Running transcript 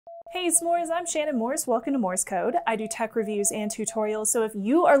Hey S'mores, I'm Shannon Morse. Welcome to Morse Code. I do tech reviews and tutorials, so if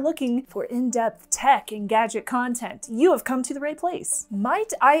you are looking for in-depth tech and gadget content, you have come to the right place.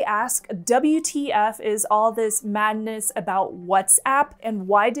 Might I ask, WTF is all this madness about WhatsApp, and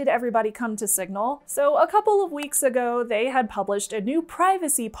why did everybody come to Signal? So a couple of weeks ago, they had published a new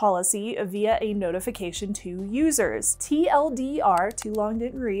privacy policy via a notification to users. TLDR, too long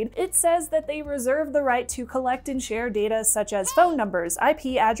didn't read, it says that they reserve the right to collect and share data such as phone numbers,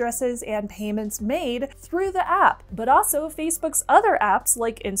 IP addresses, and payments made through the app, but also Facebook's other apps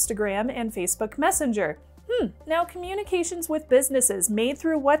like Instagram and Facebook Messenger. Now, communications with businesses made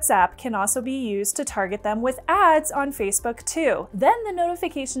through WhatsApp can also be used to target them with ads on Facebook too. Then the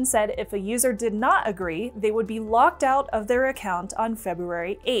notification said if a user did not agree, they would be locked out of their account on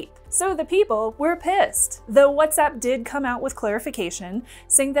February 8th. So the people were pissed. Though WhatsApp did come out with clarification,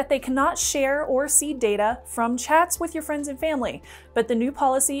 saying that they cannot share or see data from chats with your friends and family, but the new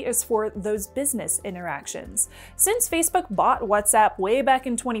policy is for those business interactions. Since Facebook bought WhatsApp way back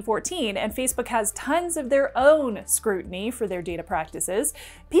in 2014, and Facebook has tons of their own scrutiny for their data practices,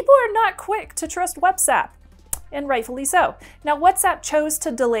 people are not quick to trust WhatsApp. And rightfully so. Now, WhatsApp chose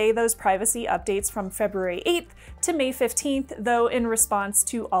to delay those privacy updates from February 8th to May 15th, though in response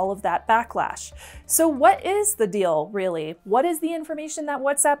to all of that backlash. So what is the deal, really? What is the information that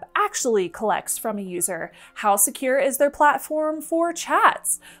WhatsApp actually collects from a user? How secure is their platform for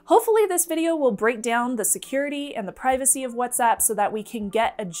chats? Hopefully this video will break down the security and the privacy of WhatsApp so that we can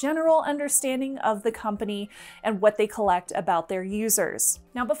get a general understanding of the company and what they collect about their users.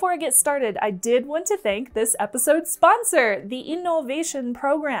 Now, before I get started, I did want to thank this episode's sponsor, the Innovation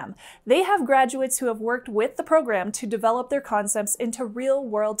Program. They have graduates who have worked with the program to develop their concepts into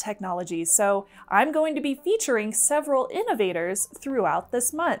real-world technologies, so I'm going to be featuring several innovators throughout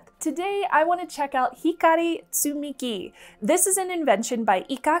this month. Today, I want to check out Hikari Tsumiki. This is an invention by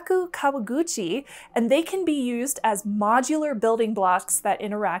Ikaku Kawaguchi, and they can be used as modular building blocks that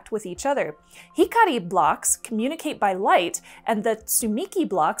interact with each other. Hikari blocks communicate by light, and the Tsumiki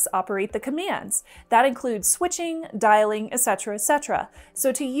blocks operate the commands. That includes switching, dialing, etc., etc.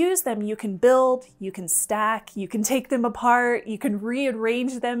 So to use them, you can build, you can stack, you can take them apart, you can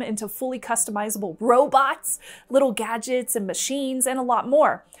rearrange them into fully customizable robots, little gadgets and machines, and a lot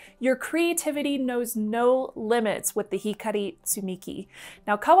more. Your creativity knows no limits with the Hikari Tsumiki.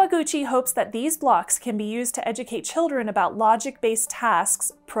 Now, Kawaguchi hopes that these blocks can be used to educate children about logic-based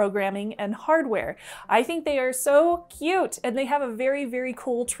tasks, programming, and hardware. I think they are so cute, and they have a very, very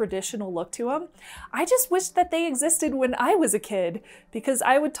cool traditional look to them. I just wish that they existed when I was a kid, because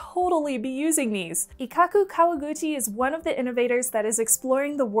I would totally be using these. Ikaku Kawaguchi is one of the innovators that is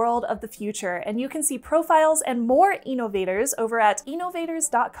exploring the world of the future, and you can see profiles and more innovators over at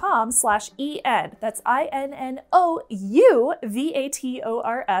innovators.com/en. That's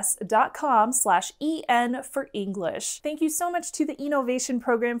INNOUVATORS.com/EN for English. Thank you so much to the Innovation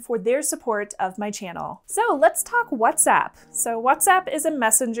Program for their support of my channel. So let's talk WhatsApp. So WhatsApp is a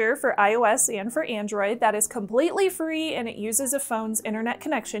messenger for iOS and for Android that is completely free, and it uses a phone's internet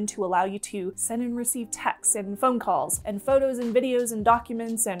connection to allow you to send and receive texts and phone calls and photos and videos and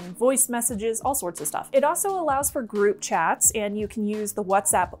documents and voice messages, all sorts of stuff. It also allows for group chats, and you can use the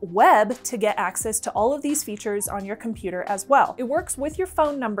WhatsApp web to get access to all of these features on your computer as well. It works with your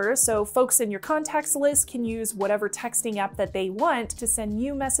phone number, so folks in your contacts list can use whatever texting app that they want to send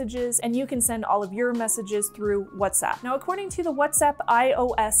you messages, and you can send all of your messages through WhatsApp. Now, according to the WhatsApp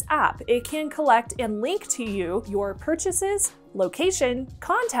iOS app, it can collect and link to you your purchases, location,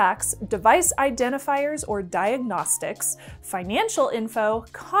 contacts, device identifiers or diagnostics, financial info,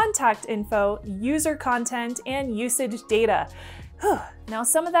 contact info, user content, and usage data. Now,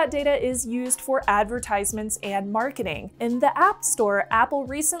 some of that data is used for advertisements and marketing. In the App Store, Apple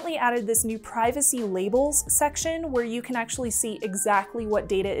recently added this new privacy labels section where you can actually see exactly what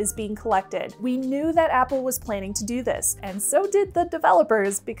data is being collected. We knew that Apple was planning to do this, and so did the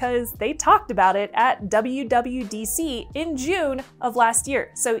developers, because they talked about it at WWDC in June of last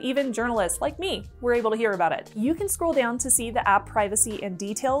year. So even journalists like me were able to hear about it. You can scroll down to see the app privacy and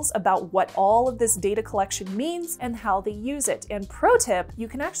details about what all of this data collection means and how they use it. And pro tip, you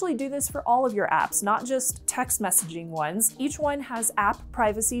can actually do this for all of your apps, not just text messaging ones. Each one has app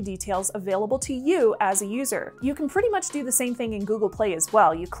privacy details available to you as a user. You can pretty much do the same thing in Google Play as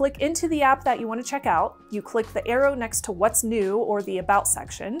well. You click into the app that you want to check out, you click the arrow next to what's new or the about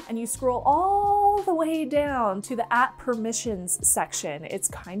section, and you scroll all all the way down to the app permissions section. It's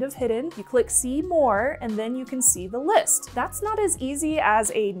kind of hidden. You click see more and then you can see the list. That's not as easy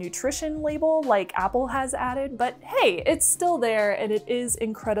as a nutrition label like Apple has added, but hey, it's still there and it is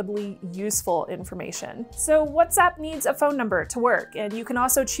incredibly useful information. So WhatsApp needs a phone number to work, and you can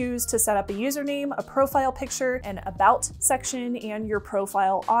also choose to set up a username, a profile picture, an about section, and your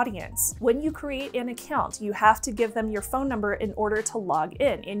profile audience. When you create an account, you have to give them your phone number in order to log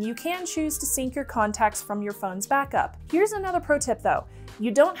in, and you can choose to sync your contacts from your phone's backup. Here's another pro tip though.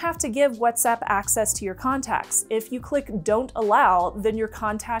 You don't have to give WhatsApp access to your contacts. If you click don't allow, then your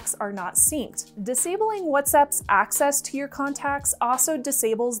contacts are not synced. Disabling WhatsApp's access to your contacts also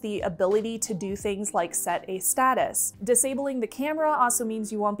disables the ability to do things like set a status. Disabling the camera also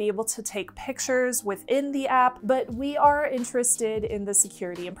means you won't be able to take pictures within the app, but we are interested in the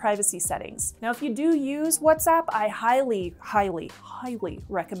security and privacy settings. Now, if you do use WhatsApp, I highly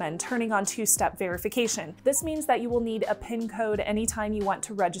recommend turning on two-step verification. This means that you will need a PIN code anytime you want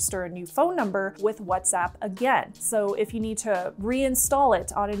to register a new phone number with WhatsApp again. So if you need to reinstall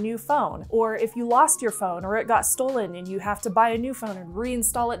it on a new phone, or if you lost your phone or it got stolen and you have to buy a new phone and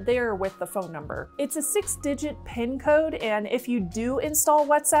reinstall it there with the phone number. It's a 6-digit PIN code, and if you do install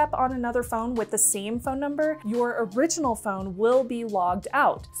WhatsApp on another phone with the same phone number, your original phone will be logged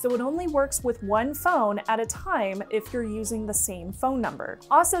out. So it only works with one phone at a time if you're using the same phone number.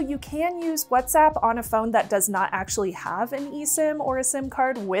 Also, you can use WhatsApp on a phone that does not actually have an eSIM or a SIM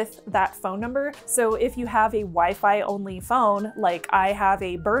card with that phone number. So if you have a Wi-Fi only phone, like I have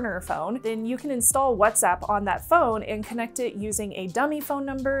a burner phone, then you can install WhatsApp on that phone and connect it using a dummy phone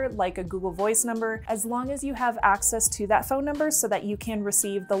number like a Google Voice number, as long as you have access to that phone number so that you can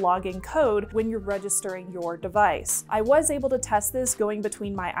receive the login code when you're registering your device. I was able to test this going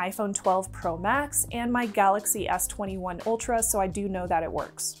between my iPhone 12 Pro Max and my Galaxy S21 Ultra, so I do know that it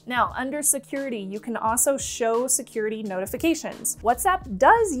works. Now, under security, you can also show security notifications. WhatsApp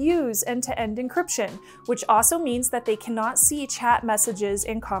does use end-to-end encryption, which also means that they cannot see chat messages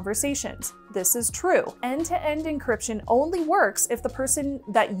and conversations. This is true. End-to-end encryption only works if the person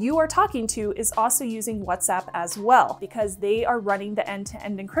that you are talking to is also using WhatsApp as well, because they are running the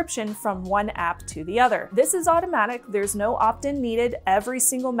end-to-end encryption from one app to the other. This is automatic. There's no opt-in needed. Every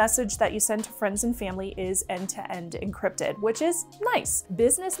single message that you send to friends and family is end-to-end encrypted, which is nice.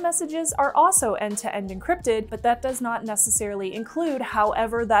 Business messages are also end-to-end encrypted, but that does not necessarily include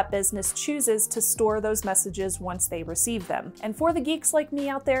however that business chooses to store those messages once they receive them. And for the geeks like me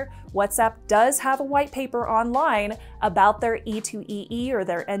out there, WhatsApp does have a white paper online about their E2EE or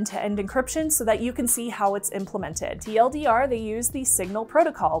their end-to-end encryption so that you can see how it's implemented. TLDR, they use the Signal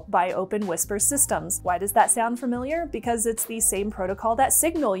protocol by Open Whisper Systems. Why does that sound familiar? Because it's the same protocol that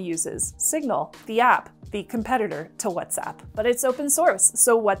Signal uses. Signal, the app, the competitor to WhatsApp. But it's open source,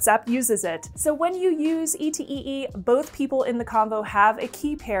 so WhatsApp uses it. So when you use E2EE, both people in the convo have a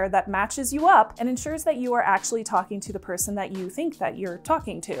key pair that matches you up and ensures that you are actually talking to the person that you think that you're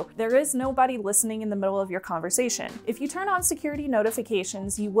talking to. There is nobody listening in the middle of your conversation. If you turn on security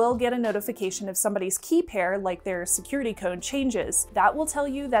notifications, you will get a notification if somebody's key pair, like their security code, changes. That will tell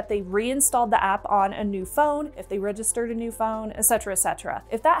you that they reinstalled the app on a new phone, if they registered a new phone, etc., etc.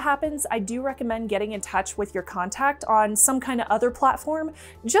 If that happens, I do recommend getting in touch with your contact on some kind of other platform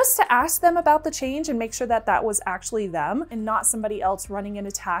just to ask them about the change and make sure that that was actually them and not somebody else running an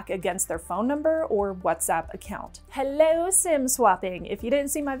attack against their phone number or WhatsApp account. Hello, SIM swapping. If you didn't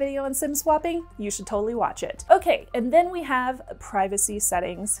see my video on SIM swapping, you should totally watch it. Okay, and then we have privacy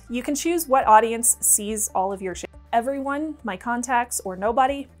settings. You can choose what audience sees all of your shit. Everyone, my contacts, or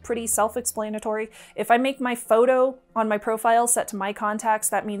nobody, pretty self-explanatory. If I make my photo on my profile set to my contacts,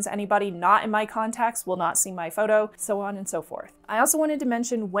 that means anybody not in my contacts will not see my photo, so on and so forth. I also wanted to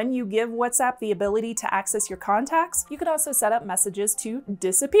mention when you give WhatsApp the ability to access your contacts, you could also set up messages to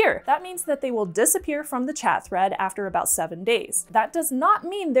disappear. That means that they will disappear from the chat thread after about 7 days. That does not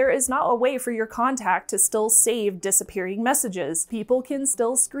mean there is not a way for your contact to still save disappearing messages. People can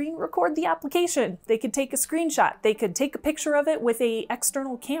still screen record the application. They could take a screenshot. They could take a picture of it with an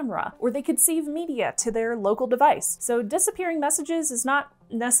external camera, or they could save media to their local device. So disappearing messages is not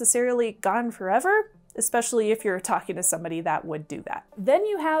necessarily gone forever, especially if you're talking to somebody that would do that. Then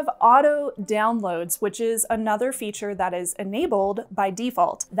you have auto downloads, which is another feature that is enabled by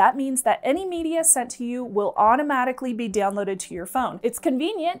default. That means that any media sent to you will automatically be downloaded to your phone. It's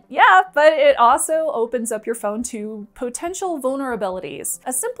convenient, yeah, but it also opens up your phone to potential vulnerabilities.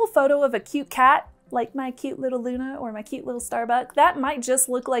 A simple photo of a cute cat, like my cute little Luna or my cute little Starbuck, that might just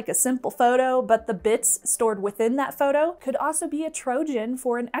look like a simple photo, but the bits stored within that photo could also be a Trojan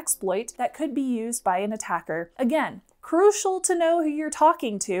for an exploit that could be used by an attacker. Again, Crucial to know who you're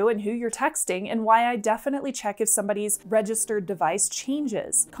talking to and who you're texting, and why I definitely check if somebody's registered device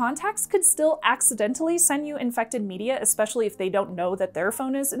changes. Contacts could still accidentally send you infected media, especially if they don't know that their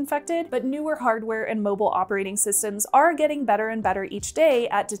phone is infected, but newer hardware and mobile operating systems are getting better and better each day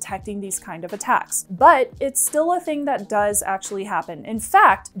at detecting these kind of attacks. But it's still a thing that does actually happen. In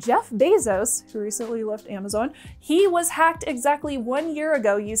fact, Jeff Bezos, who recently left Amazon, he was hacked exactly 1 year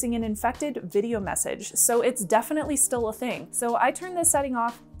ago using an infected video message, so it's definitely still a thing. So I turned this setting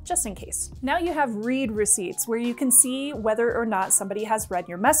off just in case. Now you have read receipts, where you can see whether or not somebody has read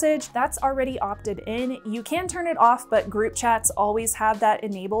your message. That's already opted in. You can turn it off, but group chats always have that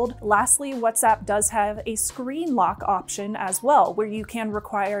enabled. Lastly, WhatsApp does have a screen lock option as well, where you can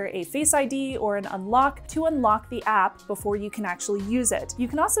require a Face ID or an unlock to unlock the app before you can actually use it. You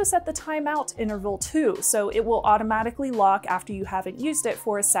can also set the timeout interval too, so it will automatically lock after you haven't used it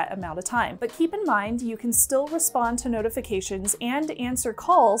for a set amount of time. But keep in mind, you can still respond to notifications and answer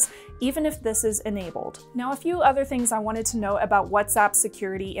calls even if this is enabled. Now, a few other things I wanted to know about WhatsApp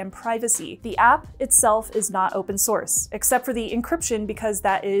security and privacy. The app itself is not open source, except for the encryption, because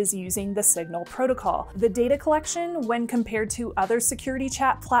that is using the Signal protocol. The data collection, when compared to other security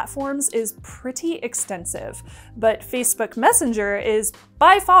chat platforms, is pretty extensive, but Facebook Messenger is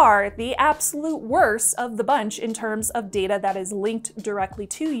by far the absolute worst of the bunch in terms of data that is linked directly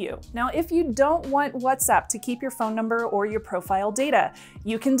to you. Now, if you don't want WhatsApp to keep your phone number or your profile data,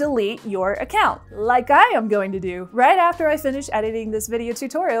 you can delete your account, like I am going to do right after I finish editing this video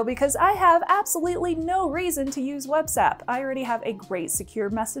tutorial, because I have absolutely no reason to use WhatsApp. I already have a great secure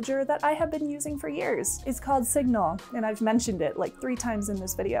messenger that I have been using for years. It's called Signal, and I've mentioned it like 3 times in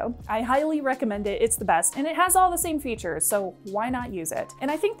this video. I highly recommend it. It's the best, and it has all the same features, so why not use it?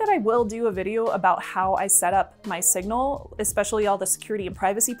 And I think that I will do a video about how I set up my Signal, especially all the security and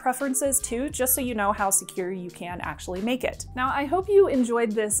privacy preferences too, just so you know how secure you can actually make it. Now, I hope you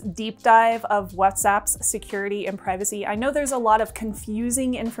enjoyed this deep dive of WhatsApp's security and privacy. I know there's a lot of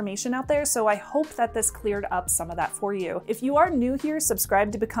confusing information out there, so I hope that this cleared up some of that for you. If you are new here,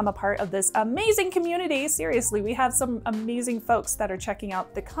 subscribe to become a part of this amazing community. Seriously, we have some amazing folks that are checking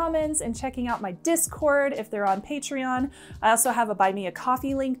out the comments and checking out my Discord if they're on Patreon. I also have a Buy Me a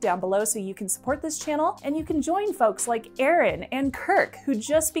Coffee link down below so you can support this channel, and you can join folks like Aaron and Kirk, who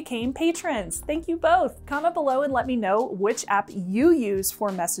just became patrons. Thank you both. Comment below and let me know which app you use for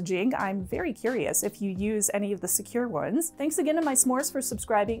messaging. I'm very curious if you use any of the secure ones. Thanks again to my s'mores for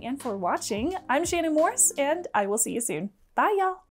subscribing and for watching. I'm Shannon Morse, and I will see you soon. Bye, y'all.